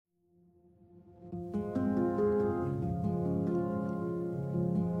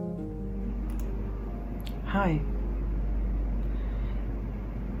Hi.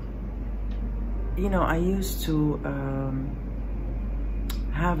 You know, I used to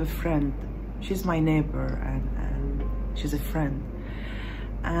have a friend. She's my neighbor, and she's a friend.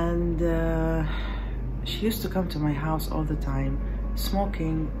 And she used to come to my house all the time,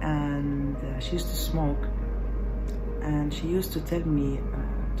 smoking, and she used to smoke. And she used to tell me,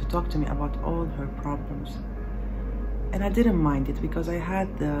 to talk to me about all her problems. And I didn't mind it because I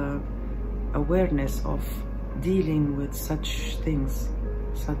had the awareness of dealing with such things,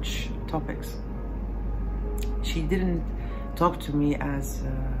 such topics. She didn't talk to me as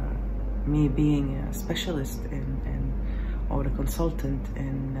me being a specialist or a consultant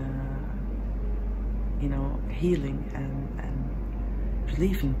in you know, healing and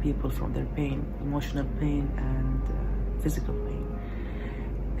relieving people from their pain, emotional pain and physical pain.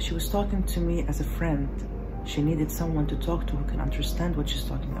 She was talking to me as a friend. She needed someone to talk to who can understand what she's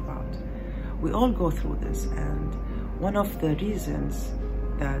talking about. We all go through this, and one of the reasons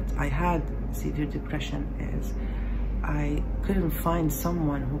that I had severe depression is I couldn't find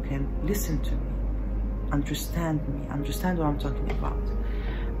someone who can listen to me, understand what I'm talking about.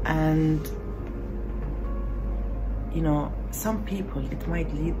 And you know, some people, it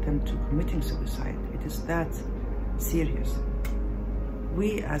might lead them to committing suicide. It is that serious.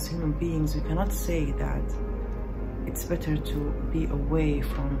 We as human beings, we cannot say that it's better to be away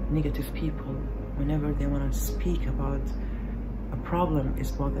from negative people whenever they want to speak about a problem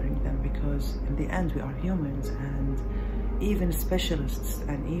is bothering them, because in the end we are humans, and even specialists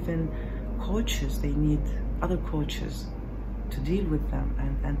and even coaches, they need other coaches to deal with them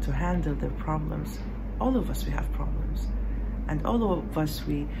and to handle their problems. All of us, we have problems, and all of us,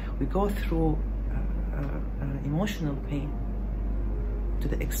 we go through emotional pain to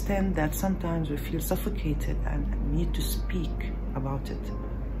the extent that sometimes we feel suffocated and need to speak about it.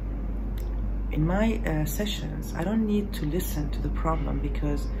 In my sessions, I don't need to listen to the problem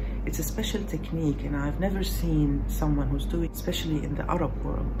because it's a special technique, and I've never seen someone who's doing it, especially in the Arab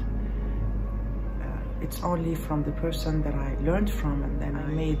world. It's only from the person that I learned from, and then I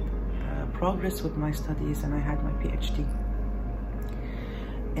made progress with my studies, and I had my PhD.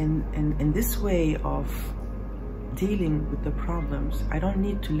 In this way of dealing with the problems, I don't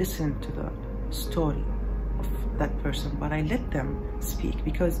need to listen to the story of that person, but I let them speak,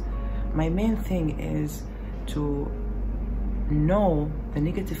 because my main thing is to know the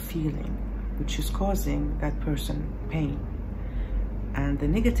negative feeling which is causing that person pain. And the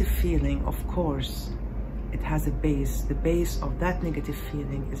negative feeling, of course, it has a base. The base of that negative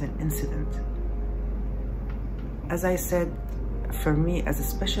feeling is an incident. As I said, for me as a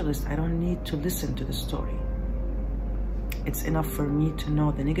specialist, I don't need to listen to the story. It's enough for me to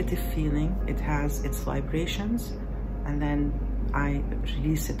know the negative feeling. It has its vibrations, and then I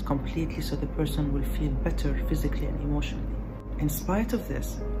release it completely so the person will feel better physically and emotionally. In spite of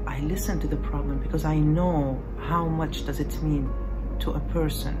this, I listen to the problem because I know how much does it mean to a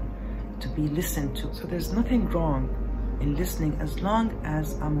person to be listened to. So there's nothing wrong in listening as long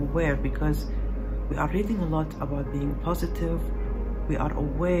as I'm aware, because we are reading a lot about being positive. We are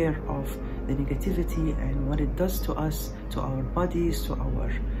aware of the negativity and what it does to us, to our bodies, to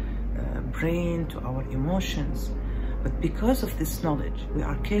our brain, to our emotions. But because of this knowledge, we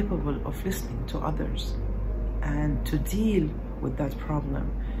are capable of listening to others and to deal with that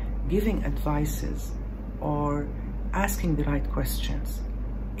problem, giving advices or asking the right questions,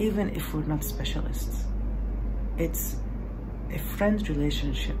 even if we're not specialists. It's a friend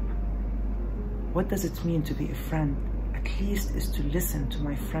relationship. What does it mean to be a friend? At least is to listen to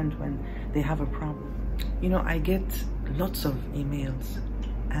my friend when they have a problem. You know, I get lots of emails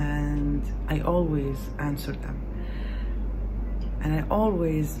and I always answer them. And I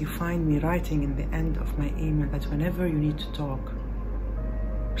always, you find me writing in the end of my email that whenever you need to talk,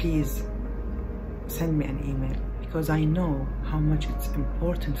 please send me an email, because I know how much it's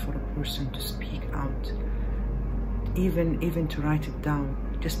important for a person to speak out, even to write it down,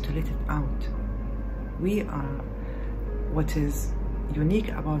 just to let it out. We are, what is unique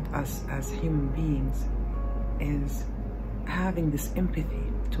about us as human beings is having this empathy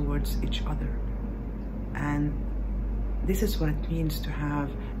towards each other. And this is what it means to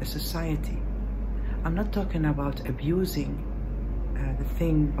have a society. I'm not talking about abusing the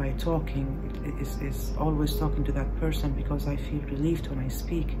thing by talking. It is always talking to that person because I feel relieved when I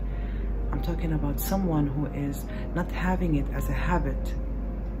speak. I'm talking about someone who is not having it as a habit,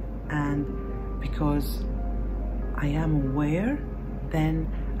 and because I am aware, then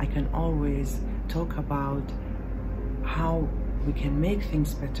I can always talk about how we can make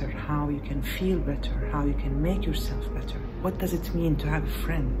things better, how you can feel better, how you can make yourself better. What does it mean to have a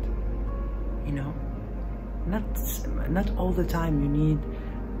friend, you know? not all the time you need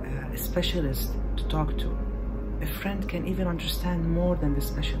a specialist to talk to. A friend can even understand more than the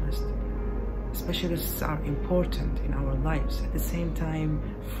specialist. Specialists are important in our lives. At the same time,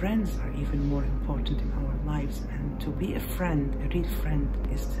 friends are even more important in our lives. And to be a friend, a real friend,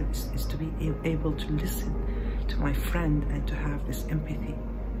 is to be able to listen to my friend and to have this empathy.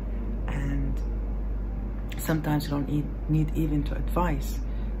 And sometimes you don't need even to advise.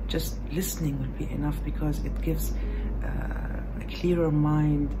 Just listening will be enough, because it gives a clearer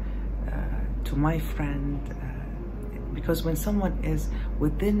mind to my friend. Because when someone is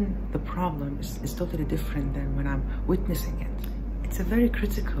within the problem, it's totally different than when I'm witnessing it. It's a very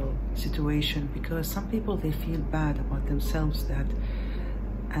critical situation, because some people, they feel bad about themselves, that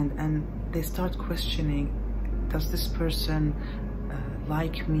and they start questioning, does this person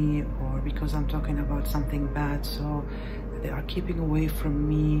like me, or because I'm talking about something bad, so they are keeping away from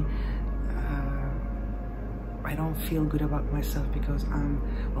me. I don't feel good about myself because I'm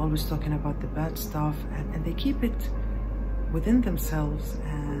always talking about the bad stuff, and they keep it within themselves,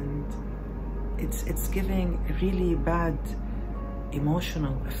 and it's giving a really bad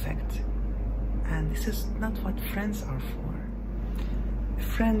emotional effect. And this is not what friends are for. A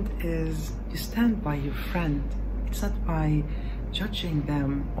friend is, you stand by your friend. It's not by judging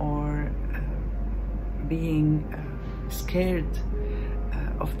them or being scared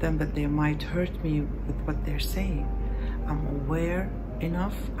of them, that they might hurt me with what they're saying. I'm aware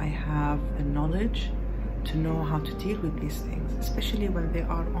enough, I have the knowledge to know how to deal with these things, especially when they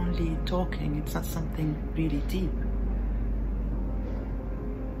are only talking. It's not something really deep.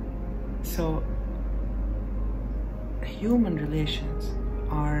 So human relations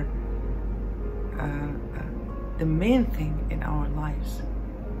are the main thing in our lives.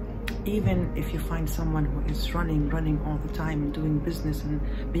 Even if you find someone who is running all the time and doing business and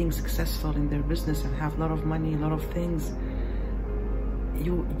being successful in their business and have a lot of money, a lot of things,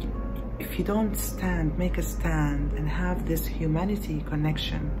 if you don't make a stand and have this humanity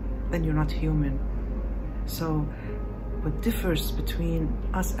connection, then you're not human. So what differs between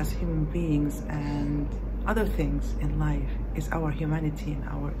us as human beings and other things in life is our humanity and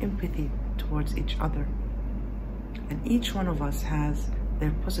our empathy towards each other. And each one of us has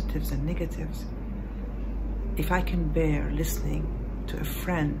their positives and negatives. If I can bear listening to a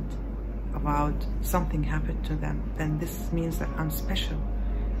friend about something happened to them, then this means that I'm special,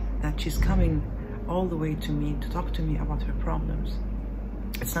 that she's coming all the way to me to talk to me about her problems.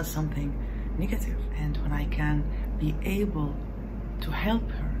 It's not something negative. And when I can be able to help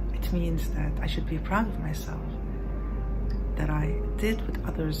her, it means that I should be proud of myself, that I did what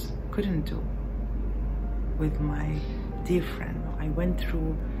others couldn't do. With my dear friend, I went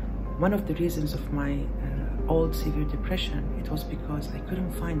through one of the reasons of my old severe depression. It was because I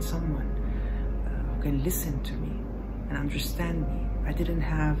couldn't find someone who can listen to me and understand me. I didn't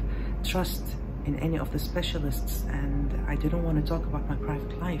have trust in any of the specialists, and I didn't want to talk about my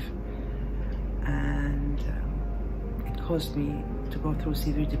private life. And it caused me to go through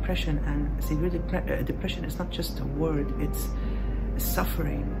severe depression. And severe depression is not just a word, it's a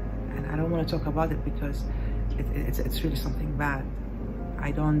suffering. And I don't want to talk about it because it's really something bad.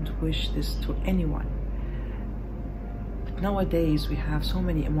 I don't wish this to anyone. But nowadays we have so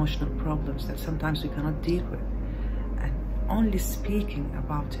many emotional problems that sometimes we cannot deal with. And only speaking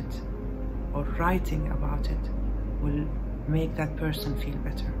about it or writing about it will make that person feel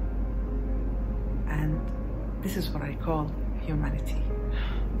better. And this is what I call humanity.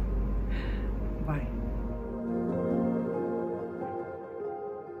 Bye.